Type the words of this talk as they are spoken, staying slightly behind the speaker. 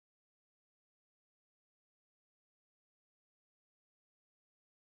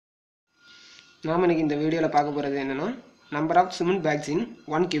நாம் இன்னைக்கு இந்த வீடியோவில் பார்க்க போகிறது என்னென்னா number of cement packs in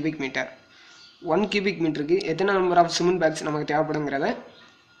 1 cubic meter. 1 cubic மீட்டருக்கு எத்தனை நம்பர் ஆஃப் சிமெண்ட் பேக்ஸ் நமக்கு தேவைப்படுங்கிறத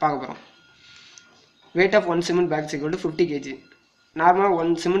பார்க்க போகிறோம். Weight of 1 cement packs equal to 50 kg. நார்மலாக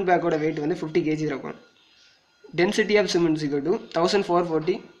 1 சிமெண்ட் பேக்கோட வெயிட் வந்து 50 kg இருக்கும். Density of cement equal to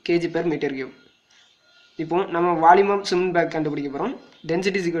 1440 kg per meter cube. இப்போ நம்ம வால்யூம் ஆஃப் சிமெண்ட் பேக் கண்டுபிடிக்க போகிறோம்.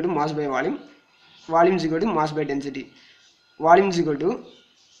 Density equal to mass by volume, volume equal to mass by density. Volume equal to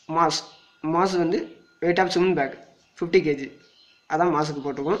mass வந்து weight of cement back 50 kg, அதான் மாஸுக்கு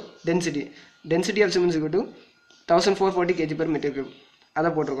போட்டிருக்கோம். Density of cement equal to 1440 kg per meter cube, அதை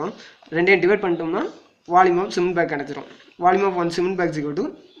போட்டிருக்கோம். ரெண்டையும் divide பண்ணிட்டோம்னா volume of cement back கிடச்சிரும். Volume of 1 cement back equal to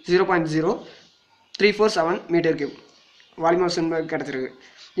 0.0347 metre cube. Volume of cement back கிடச்சிருக்கு.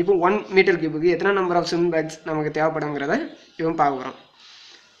 இப்போ 1 metre கியூபுக்கு எத்தனை நம்பர் ஆஃப் சிமெண்ட் பேக்ஸ் நமக்கு தேவைப்படுங்கிறத இவன் பார்க்க போகிறோம்.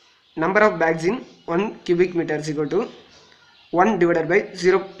 Number of packs in 1 cubic meter equal to 1 divided by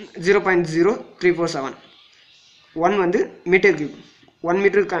 0.0347. 1 வந்து metre cube. 1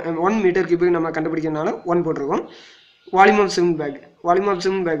 metre கியூபுக்கு நம்ம கண்டுபிடிக்கிறதுனால 1 போட்டிருக்கோம். வால்யூம் ஆஃப் சிமெண்ட்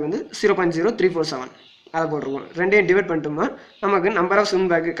பேக் வந்து 0.0347, அதை போட்டிருக்கோம். ரெண்டையும் டிவைட் பண்ணிட்டோம்னா நமக்கு நம்பர் ஆஃப்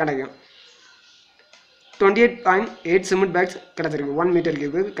சிமெண்ட் பேக் கிடைக்கும். 28.8 சிமெண்ட் பேக்ஸ் கிடச்சிருக்கு. 1 மீட்டர்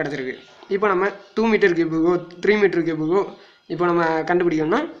கியூபுக்கு கிடச்சிருக்கு. இப்போ நம்ம 2 மீட்டர் கியூபுக்கோ 3 மீட்டர் கியூபுக்கோ இப்போ நம்ம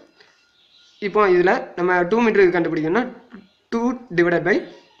கண்டுபிடிக்கணும்னா, இப்போ இதில் நம்ம 2 மீட்டருக்கு கண்டுபிடிக்கணும்னா 2 divided by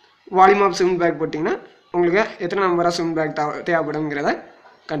volume of cement back போட்டிங்கன்னா உங்களுக்கு எத்தனை நம்பர் ஆஃப் சிமெண்ட் பேக் தேவைப்படுங்கிறத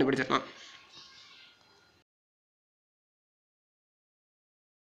கண்டுபிடிச்சிடலாம்.